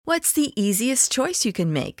What's the easiest choice you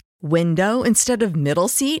can make? Window instead of middle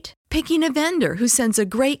seat? Picking a vendor who sends a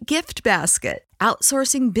great gift basket?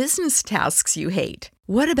 Outsourcing business tasks you hate?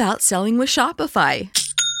 What about selling with Shopify?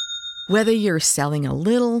 Whether you're selling a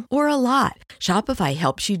little or a lot, Shopify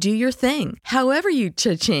helps you do your thing, however you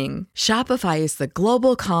cha-ching. Shopify is the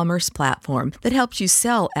global commerce platform that helps you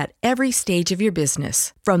sell at every stage of your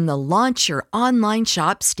business. From the launch your online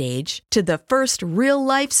shop stage to the first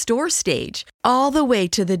real-life store stage, all the way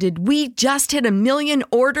to the did we just hit a million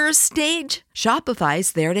orders stage.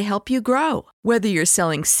 Shopify's there to help you grow. Whether you're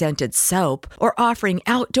selling scented soap or offering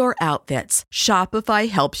outdoor outfits, Shopify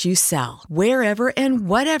helps you sell. Wherever and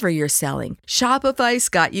whatever you're selling, Shopify's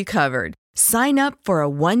got you covered. Sign up for a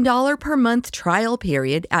 $1 per month trial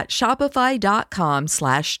period at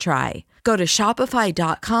shopify.com/try. Go to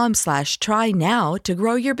shopify.com/try now to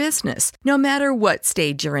grow your business, no matter what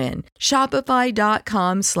stage you're in.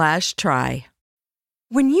 Shopify.com/try.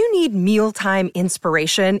 When you need mealtime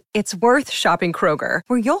inspiration, it's worth shopping Kroger,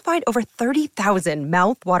 where you'll find over 30,000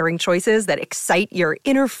 mouth-watering choices that excite your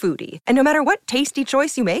inner foodie. And no matter what tasty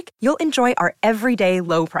choice you make, you'll enjoy our everyday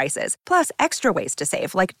low prices, plus extra ways to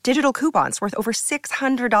save, like digital coupons worth over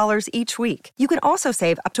 $600 each week. You can also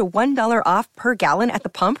save up to $1 off per gallon at the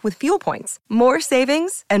pump with fuel points. More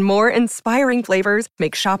savings and more inspiring flavors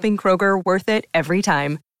make shopping Kroger worth it every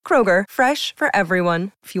time. Kroger, fresh for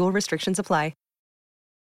everyone. Fuel restrictions apply.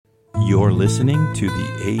 You're listening to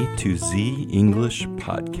the A to Z English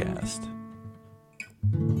Podcast.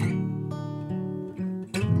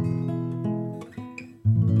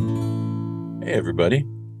 Hey, everybody.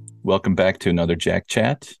 Welcome back to another Jack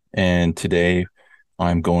Chat. And today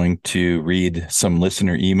I'm going to read some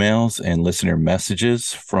listener emails and listener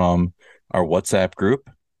messages from our WhatsApp group.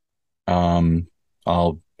 I'm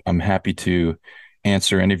happy to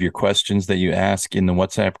answer any of your questions that you ask in the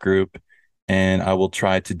WhatsApp group. And I will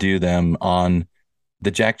try to do them on the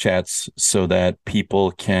Jack Chats so that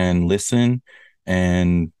people can listen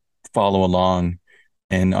and follow along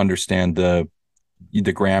and understand the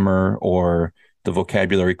grammar or the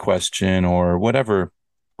vocabulary question or whatever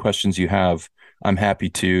questions you have. I'm happy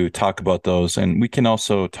to talk about those. And we can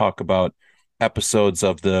also talk about episodes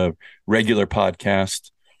of the regular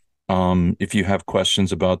podcast. If you have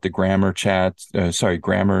questions about the grammar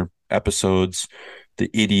grammar episodes, the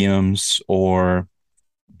idioms, or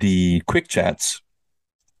the quick chats,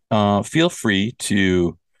 feel free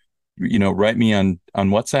to, write me on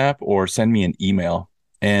WhatsApp or send me an email.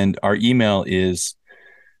 And our email is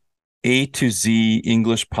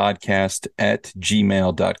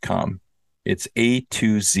a2zenglishpodcast@gmail.com. It's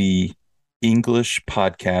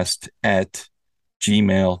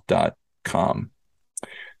a2zenglishpodcast@gmail.com.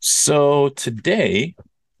 So today,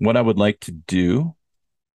 what I would like to do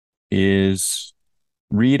is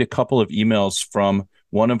read a couple of emails from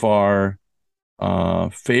one of our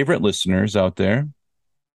favorite listeners out there.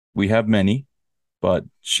 We have many, but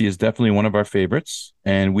she is definitely one of our favorites.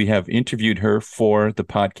 And we have interviewed her for the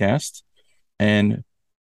podcast. And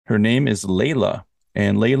her name is Layla.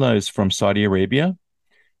 And Layla is from Saudi Arabia.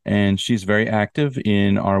 And she's very active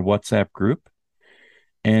in our WhatsApp group.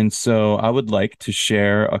 And so I would like to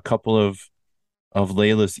share a couple of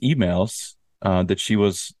Layla's emails that she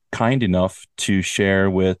was kind enough to share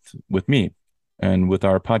with me and with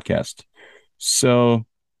our podcast. So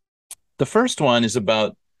the first one is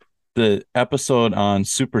about the episode on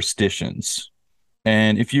superstitions.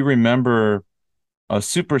 And if you remember, a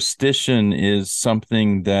superstition is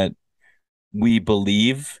something that we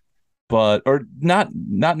believe, or not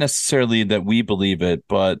necessarily that we believe it,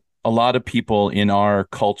 but a lot of people in our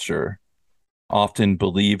culture often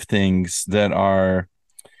believe things that are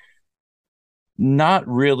not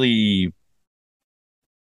really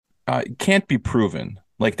can't be proven.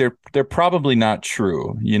 Like they're probably not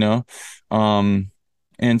true, and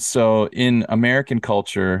so in American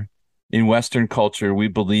culture, in Western culture, we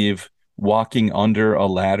believe walking under a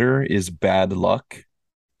ladder is bad luck,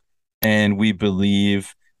 and we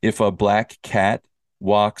believe if a black cat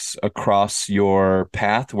walks across your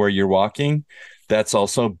path where you're walking, that's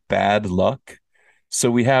also bad luck. So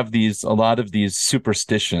we have a lot of these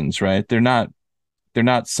superstitions, right? They're not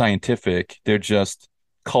scientific. They're just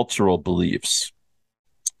cultural beliefs.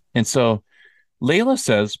 And so Layla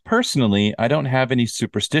says, personally, I don't have any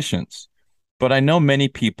superstitions, but I know many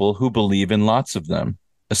people who believe in lots of them,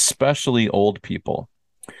 especially old people.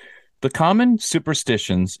 The common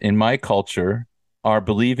superstitions in my culture are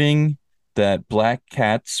believing that black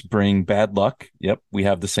cats bring bad luck. Yep, we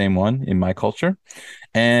have the same one in my culture.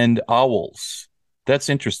 And owls. That's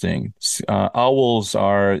interesting. Owls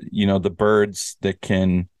are, the birds that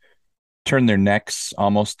can turn their necks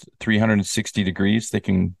almost 360 degrees. They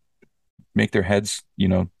can make their heads,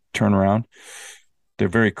 turn around. They're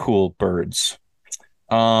very cool birds.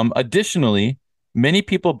 Additionally, many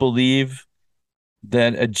people believe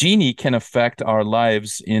that a genie can affect our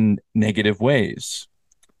lives in negative ways,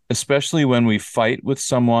 especially when we fight with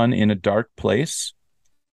someone in a dark place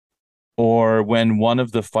or when one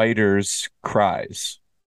of the fighters cries.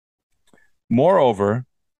 Moreover,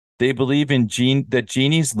 they believe that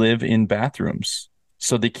genies live in bathrooms,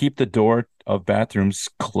 so they keep the door of bathrooms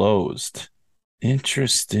closed.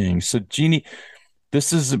 Interesting. So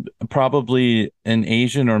this is probably an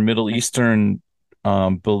Asian or Middle Eastern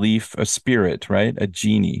belief, a spirit, right? A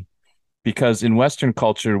genie. Because in Western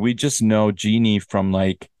culture, we just know genie from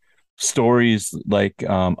like stories like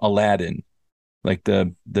Aladdin, like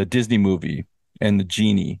the Disney movie and the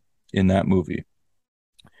genie in that movie.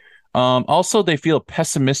 Also, they feel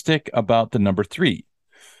pessimistic about the number 3.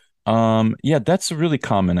 Yeah, that's really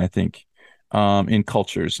common, I think, in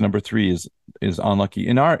cultures. Number 3 is unlucky.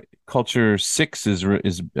 In our culture, 6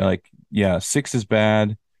 is like, yeah, 6 is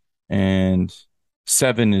bad, and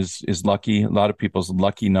 7 is lucky. A lot of people's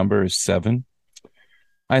lucky number is 7.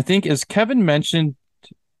 I think, as Kevin mentioned,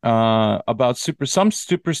 about some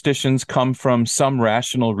superstitions come from some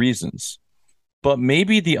rational reasons, but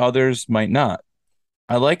maybe the others might not.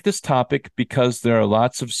 I like this topic because there are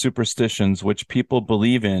lots of superstitions which people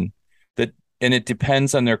believe in and it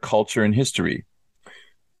depends on their culture and history.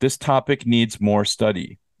 This topic needs more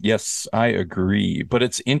study. Yes, I agree, but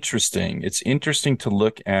it's interesting. It's interesting to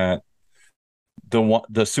look at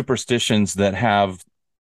the superstitions that have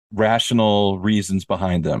rational reasons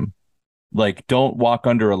behind them. Like, don't walk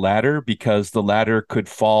under a ladder because the ladder could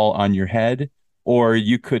fall on your head, or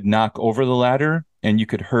you could knock over the ladder and you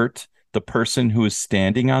could hurt the person who is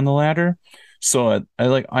standing on the ladder. So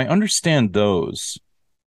I understand those.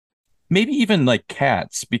 Maybe even like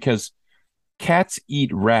cats, because cats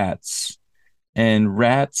eat rats, and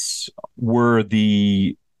rats were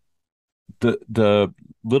the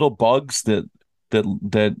little bugs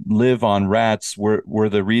that live on rats were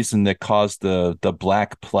the reason that caused the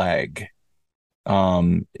Black Plague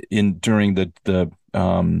during the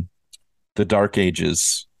Dark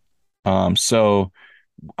Ages. So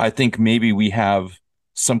I think maybe we have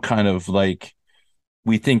some kind of like,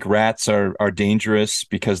 we think rats are dangerous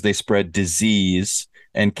because they spread disease,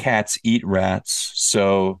 and cats eat rats.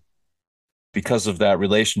 So because of that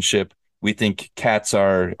relationship, we think cats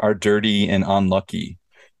are dirty and unlucky.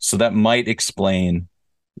 So that might explain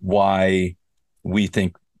why we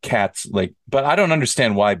think cats but I don't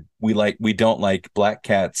understand why we don't like black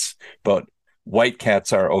cats, but white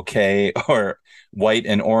cats are okay, or white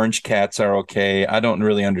and orange cats are okay. I don't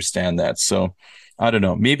really understand that. So I don't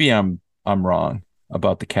know. Maybe I'm wrong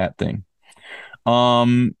about the cat thing.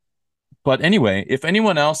 But anyway, if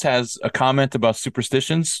anyone else has a comment about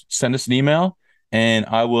superstitions, send us an email and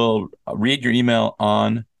I will read your email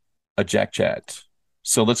on a Jack Chat.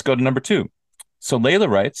 So let's go to number 2. So Layla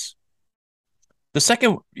writes, the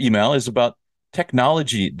second email is about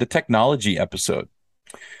the technology episode.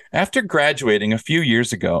 After graduating a few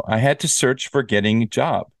years ago, I had to search for getting a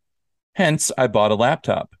job. Hence, I bought a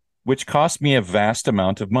laptop, which cost me a vast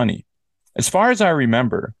amount of money. As far as I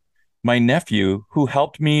remember, my nephew, who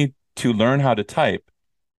helped me to learn how to type,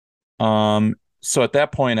 so at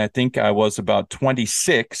that point, I think I was about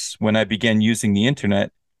 26 when I began using the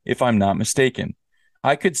internet, if I'm not mistaken.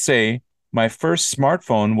 I could say my first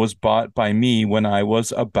smartphone was bought by me when I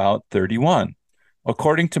was about 31.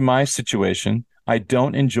 According to my situation, I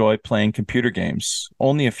don't enjoy playing computer games,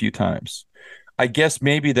 only a few times. I guess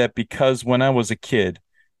maybe that because when I was a kid,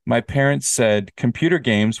 my parents said computer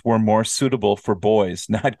games were more suitable for boys,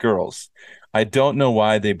 not girls. I don't know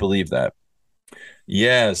why they believe that.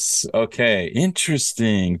 Yes. Okay.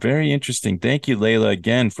 Interesting. Very interesting. Thank you, Layla,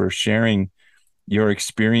 again for sharing your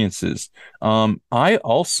experiences. I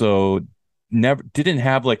also didn't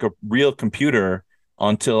have like a real computer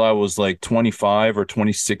until I was like 25 or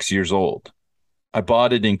 26 years old. I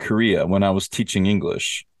bought it in Korea when I was teaching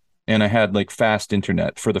English, and I had like fast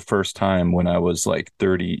internet for the first time when I was like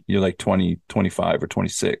 30, like 20, 25 or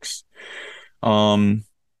 26.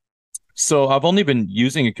 So I've only been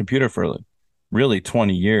using a computer for really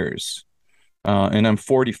 20 years. And I'm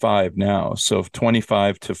 45 now. So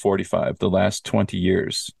 25 to 45, the last 20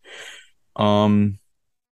 years. Yeah.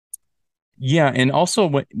 And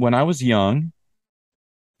also when I was young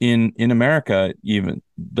in America, even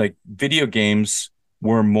like video games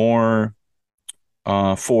were more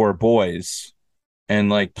for boys, and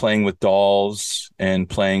like playing with dolls and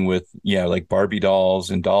playing with, yeah, like Barbie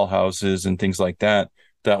dolls and doll houses and things like that.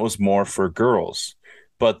 That was more for girls.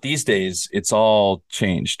 But these days it's all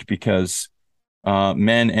changed because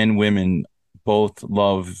Men and women both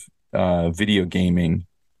love video gaming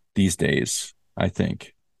these days, I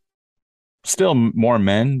think. Still more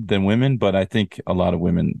men than women, but I think a lot of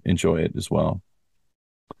women enjoy it as well.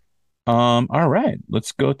 All right,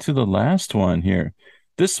 let's go to the last one here.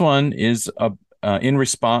 This one is in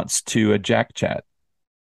response to a Jack chat.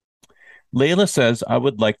 Layla says, I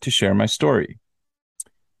would like to share my story.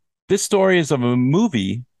 This story is of a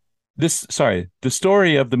movie. The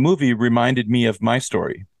story of the movie reminded me of my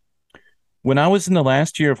story. When I was in the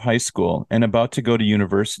last year of high school and about to go to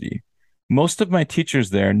university, most of my teachers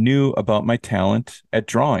there knew about my talent at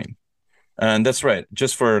drawing. And that's right.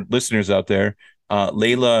 Just for listeners out there,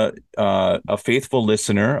 Layla, a faithful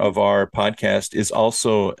listener of our podcast, is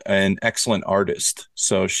also an excellent artist.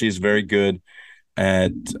 So she's very good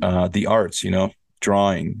at the arts,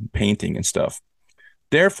 drawing, painting, and stuff.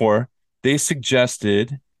 Therefore, they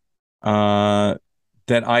suggested that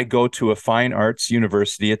I go to a fine arts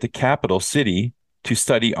university at the capital city to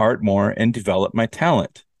study art more and develop my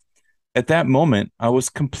talent. At that moment, I was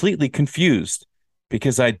completely confused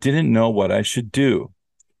because I didn't know what I should do.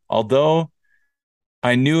 Although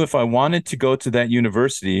I knew if I wanted to go to that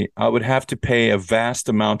university, I would have to pay a vast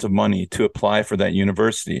amount of money to apply for that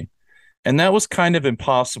university. And that was kind of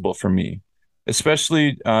impossible for me,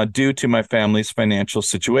 especially due to my family's financial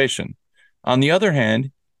situation. On the other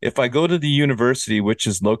hand, if I go to the university, which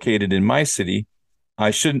is located in my city,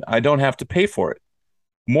 I don't have to pay for it.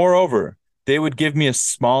 Moreover, they would give me a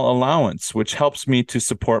small allowance, which helps me to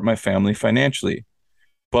support my family financially.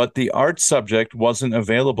 But the art subject wasn't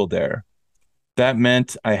available there. That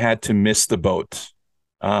meant I had to miss the boat.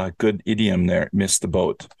 Good idiom there, miss the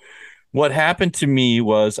boat. What happened to me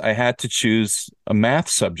was I had to choose a math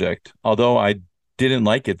subject, although I didn't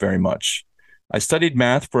like it very much. I studied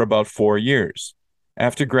math for about 4 years.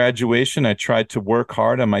 After graduation, I tried to work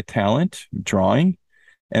hard on my talent, drawing,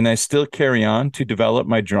 and I still carry on to develop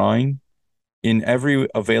my drawing in every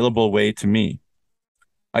available way to me.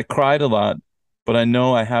 I cried a lot, but I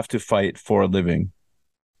know I have to fight for a living.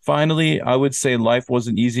 Finally, I would say life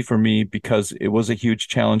wasn't easy for me because it was a huge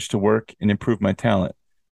challenge to work and improve my talent.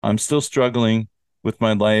 I'm still struggling with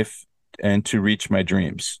my life and to reach my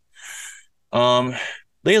dreams.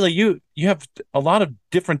 Layla, you have a lot of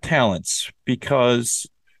different talents because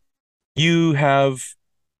you have,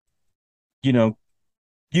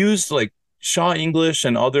 used like Shaw English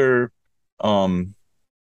and other um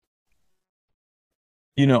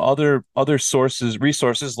other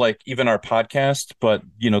resources like even our podcast, but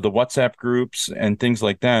the WhatsApp groups and things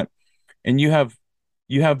like that. And you have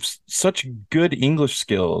such good English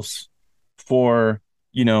skills for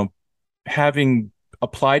having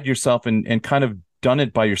applied yourself and kind of done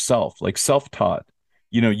it by yourself, like self-taught,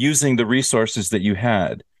 using the resources that you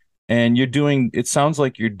had. And it sounds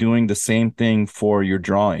like you're doing the same thing for your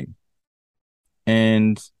drawing.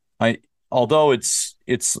 And although it's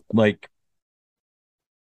like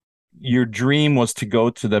your dream was to go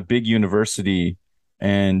to the big university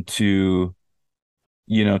and to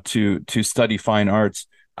study fine arts.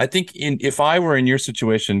 I think if I were in your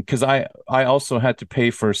situation, because I also had to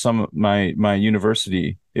pay for some of my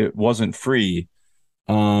university. It wasn't free,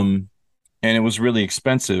 and it was really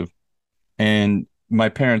expensive, and my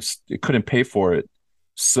parents couldn't pay for it.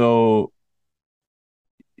 So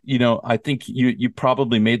I think you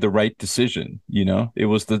probably made the right decision.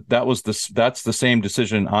 That's the same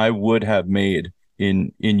decision I would have made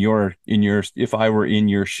in your if I were in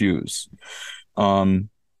your shoes.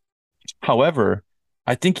 However,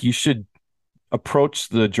 I think you should approach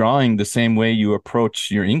the drawing the same way you approach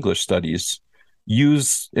your English studies.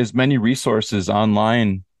 Use as many resources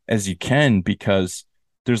online as you can because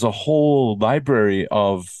there's a whole library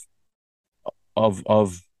of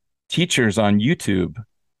teachers on YouTube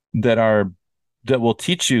that will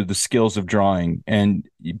teach you the skills of drawing. And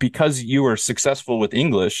because you were successful with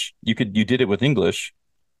English, you did it with English.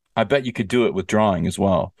 I bet you could do it with drawing as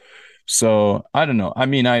well. So I don't know. I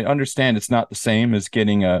mean, I understand it's not the same as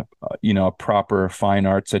getting a proper fine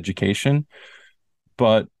arts education,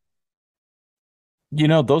 but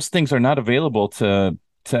those things are not available to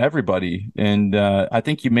everybody. And I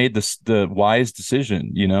think you made the wise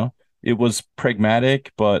decision. It was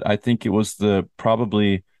pragmatic, but I think it was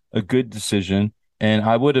probably a good decision. And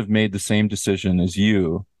I would have made the same decision as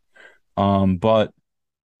you. But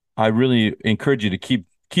I really encourage you to keep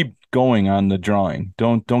going on the drawing.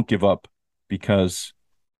 Don't give up because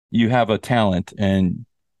you have a talent, and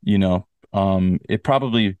it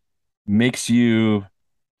probably makes you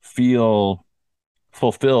feel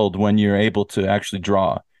fulfilled when you're able to actually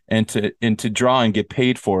draw and to draw and get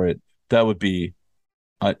paid for it. That would be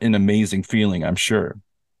an amazing feeling, I'm sure.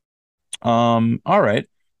 All right.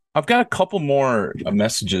 I've got a couple more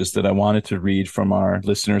messages that I wanted to read from our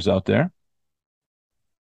listeners out there.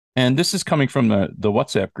 And this is coming from the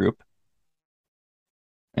WhatsApp group.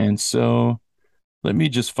 And so let me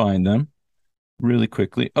just find them really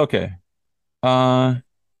quickly. Okay. Okay.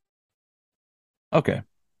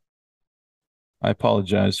 I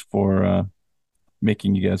apologize for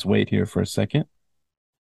making you guys wait here for a second.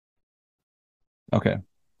 Okay.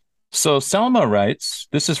 So Salma writes,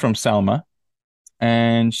 this is from Salma,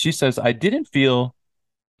 and she says, I didn't feel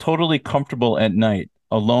totally comfortable at night,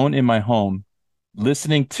 alone in my home,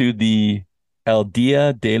 listening to the El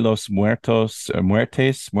Dia de los Muertos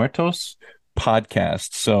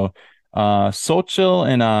podcast. So Xochitl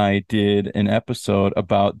and I did an episode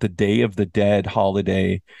about the Day of the Dead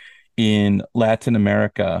holiday in Latin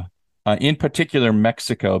America, in particular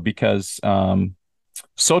Mexico, because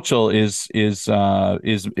Xochitl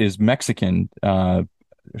is Mexican.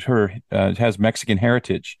 Her has Mexican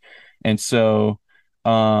heritage, and so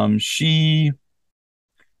she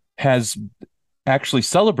has actually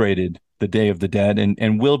celebrated the Day of the Dead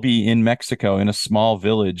and will be in Mexico in a small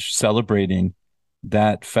village celebrating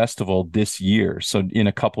that festival this year. So in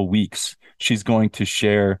a couple weeks, she's going to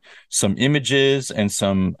share some images and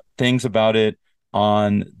some things about it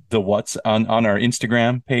on on our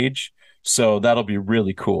Instagram page. So that'll be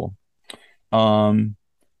really cool. And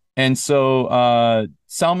so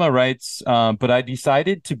Salma writes, but I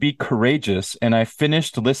decided to be courageous and I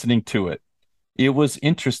finished listening to it. It was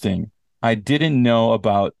interesting. I didn't know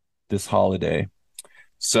about this holiday.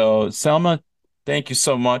 So Selma, thank you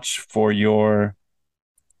so much for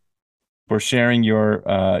sharing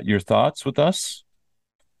your thoughts with us.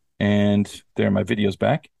 And there, my video's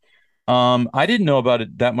back. I didn't know about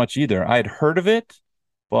it that much either. I had heard of it,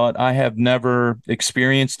 but I have never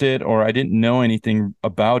experienced it, or I didn't know anything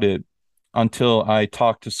about it until I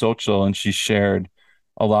talked to Xochitl and she shared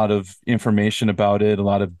a lot of information about it, a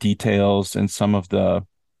lot of details, and some of the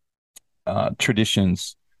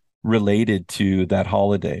traditions related to that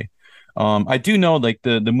holiday. I do know, like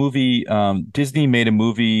the movie, Disney made a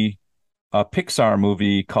movie, a Pixar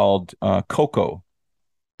movie called Coco,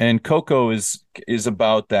 and Coco is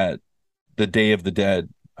about the Day of the Dead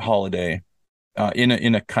holiday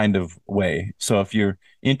in a kind of way. So if you're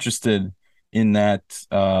interested in that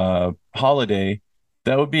holiday,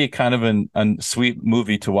 that would be a kind of a sweet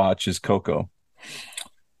movie to watch, is Coco.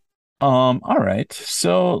 All right.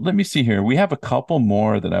 So let me see here. We have a couple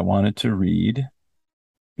more that I wanted to read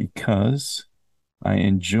because I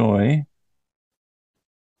enjoy.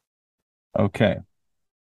 Okay.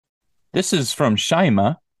 This is from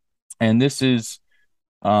Shaima, and this is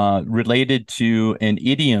related to an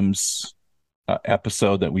idioms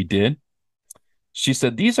episode that we did. She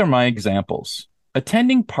said, these are my examples.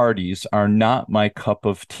 Attending parties are not my cup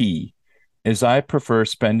of tea, as I prefer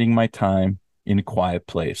spending my time in a quiet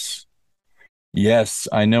place. Yes,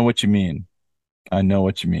 I know what you mean. I know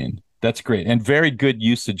what you mean. That's great. And very good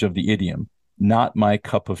usage of the idiom. Not my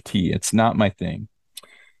cup of tea. It's not my thing.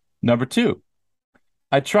 Number 2,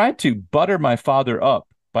 I tried to butter my father up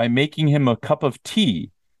by making him a cup of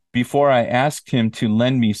tea before I asked him to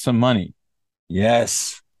lend me some money.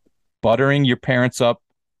 Yes, buttering your parents up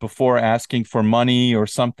before asking for money or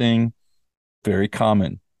something. Very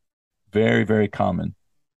common. Very, very common.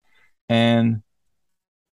 And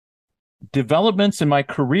developments in my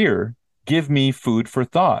career give me food for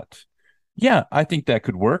thought. Yeah, I think that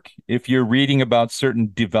could work. If you're reading about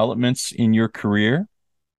certain developments in your career,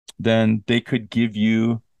 then they could give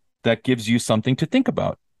you, that gives you something to think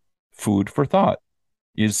about. Food for thought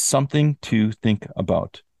is something to think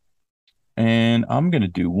about. And I'm going to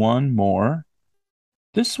do one more.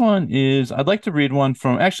 This one is, I'd like to read one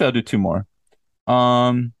from, actually, I'll do 2 more.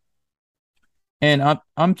 And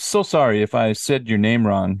I'm so sorry if I said your name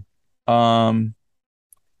wrong. Isanula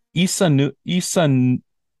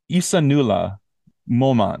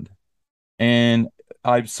Momand. And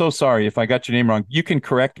I'm so sorry if I got your name wrong. You can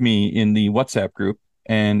correct me in the WhatsApp group,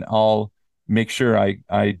 and I'll make sure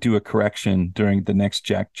I do a correction during the next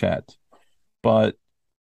Jack chat. But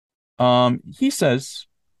he says,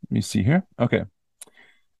 let me see here. Okay.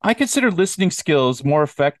 I consider listening skills more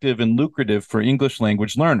effective and lucrative for English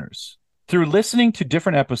language learners. Through listening to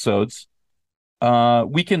different episodes,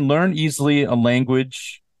 we can learn easily a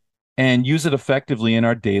language and use it effectively in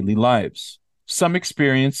our daily lives. Some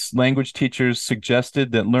experienced language teachers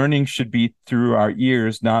suggested that learning should be through our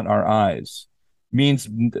ears, not our eyes. Means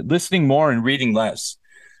listening more and reading less.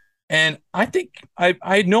 And I think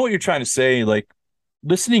I know what you're trying to say. Like,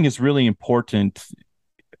 listening is really important.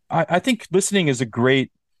 I think listening is a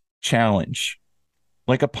great challenge.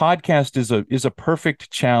 like a podcast is a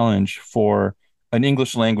perfect challenge for an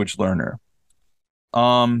English language learner.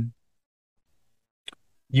 Um,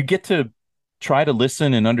 you get to try to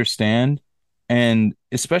listen and understand, and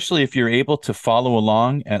especially if you're able to follow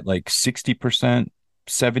along at like 60%,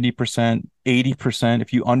 70%, 80%,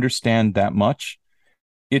 if you understand that much,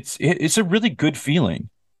 it's a really good feeling.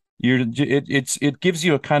 It gives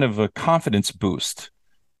you a kind of a confidence boost.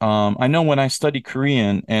 I know when I study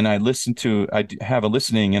Korean and I have a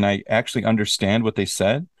listening and I actually understand what they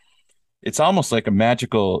said, it's almost like a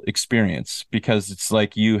magical experience because it's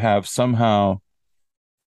like you have somehow,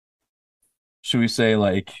 should we say,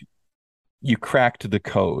 like you cracked the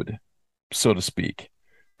code, so to speak.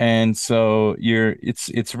 And so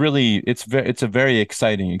it's really it's a very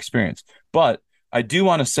exciting experience. But I do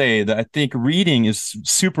want to say that I think reading is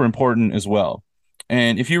super important as well.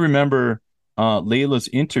 And if you remember Layla's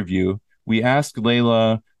interview, we asked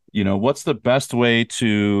Layla, what's the best way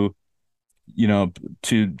to,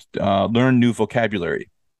 learn new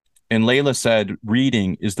vocabulary? And Layla said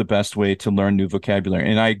reading is the best way to learn new vocabulary.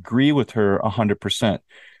 And I agree with her 100%.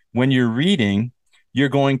 When you're reading, you're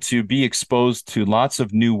going to be exposed to lots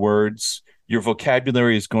of new words. Your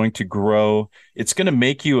vocabulary is going to grow. It's going to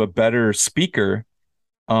make you a better speaker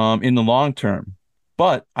in the long term.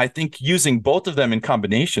 But I think using both of them in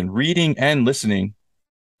combination, reading and listening,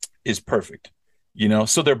 is perfect.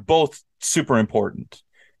 So they're both super important.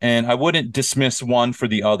 And I wouldn't dismiss one for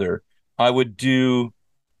the other. I would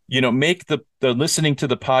make the listening to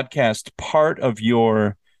the podcast part of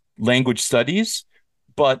your language studies,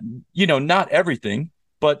 but not everything.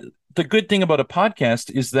 But the good thing about a podcast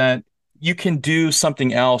is that you can do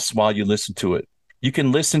something else while you listen to it. You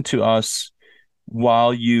can listen to us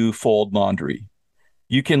while you fold laundry.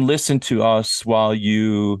 You can listen to us while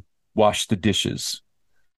you wash the dishes.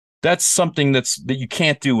 That's something that you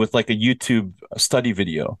can't do with like a YouTube study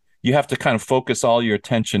video. You have to kind of focus all your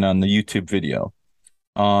attention on the YouTube video.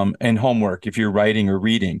 And homework if you're writing or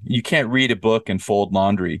reading. You can't read a book and fold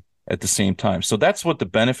laundry at the same time. So that's what the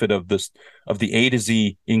benefit of the A to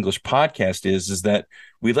Z English podcast is that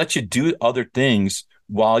we let you do other things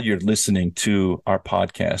while you're listening to our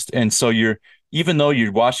podcast. And so even though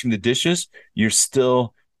you're washing the dishes, you're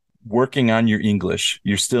still working on your English.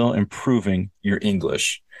 You're still improving your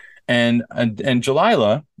English. And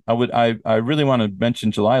Jalila, I really want to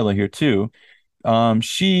mention Jalila here too.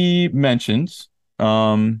 She mentions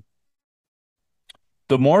the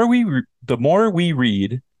more we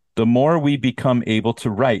read, the more we become able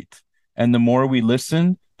to write, and the more we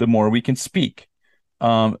listen, the more we can speak.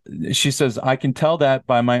 She says, I can tell that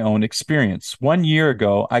by my own experience. 1 year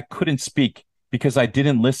ago, I couldn't speak because I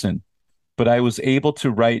didn't listen, but I was able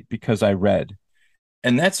to write because I read.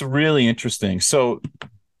 And that's really interesting. So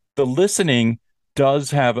the listening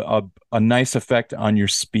does have a nice effect on your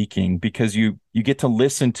speaking because you get to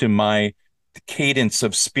listen to my cadence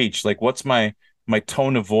of speech. Like, what's my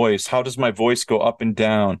tone of voice? How does my voice go up and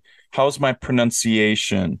down? How's my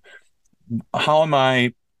pronunciation? How am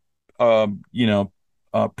I,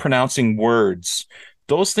 pronouncing words?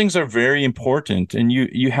 Those things are very important, and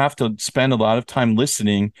you have to spend a lot of time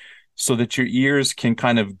listening so that your ears can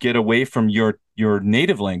kind of get away from your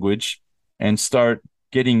native language and start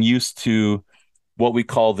getting used to what we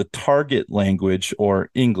call the target language, or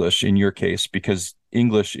English in your case, because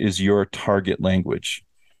English is your target language.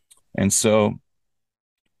 And so,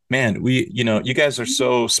 man, you guys are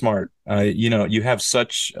so smart. You have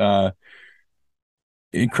such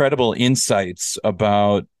incredible insights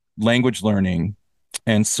about language learning.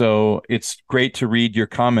 And so it's great to read your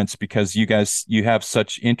comments because you have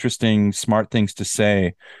such interesting, smart things to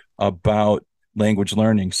say about language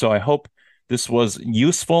learning. So I hope this was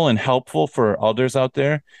useful and helpful for others out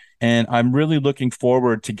there. And I'm really looking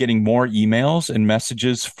forward to getting more emails and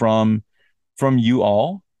messages from you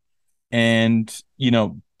all. And,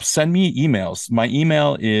 send me emails. My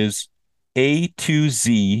email is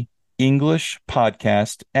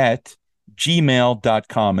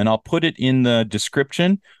a2zenglishpodcast@gmail.com. And I'll put it in the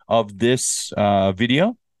description of this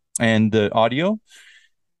video and the audio.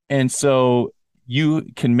 And so you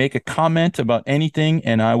can make a comment about anything,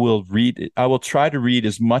 and I will read it. I will try to read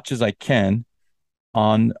as much as I can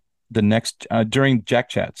on the next during Jack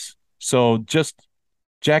Chats. So just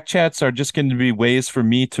Jack Chats are just going to be ways for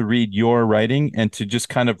me to read your writing and to just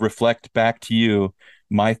kind of reflect back to you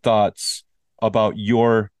my thoughts about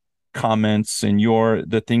your comments and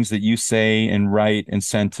the things that you say and write and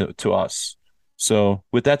send to us. So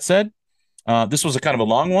with that said, this was a kind of a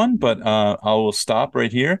long one, but I will stop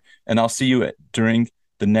right here, and I'll see you during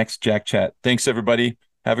the next Jack Chat. Thanks, everybody.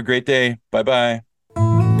 Have a great day. Bye-bye.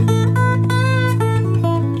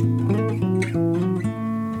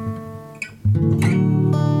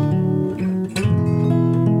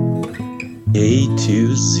 A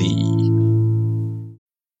to Z.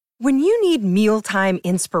 When you need mealtime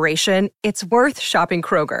inspiration, it's worth shopping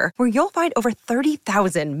Kroger, where you'll find over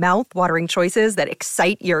 30,000 mouth-watering choices that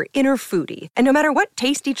excite your inner foodie. And no matter what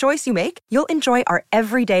tasty choice you make, you'll enjoy our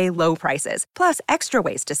everyday low prices, plus extra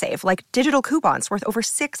ways to save, like digital coupons worth over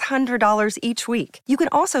 $600 each week. You can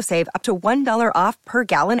also save up to $1 off per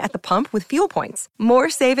gallon at the pump with fuel points. More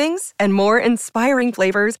savings and more inspiring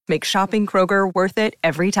flavors make shopping Kroger worth it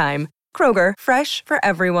every time. Kroger, fresh for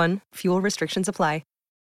everyone. Fuel restrictions apply.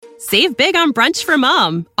 Save big on brunch for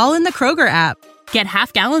mom, all in the Kroger app. Get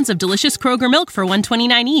half gallons of delicious Kroger milk for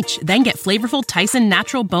 $1.29 each. Then get flavorful Tyson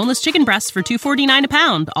natural boneless chicken breasts for $2.49 a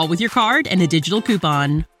pound, all with your card and a digital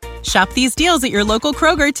coupon. Shop these deals at your local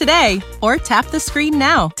Kroger today, or tap the screen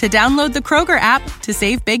now to download the Kroger app to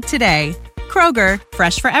save big today. Kroger,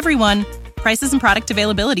 fresh for everyone. Prices and product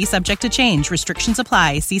availability subject to change. Restrictions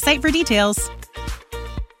apply. See site for details.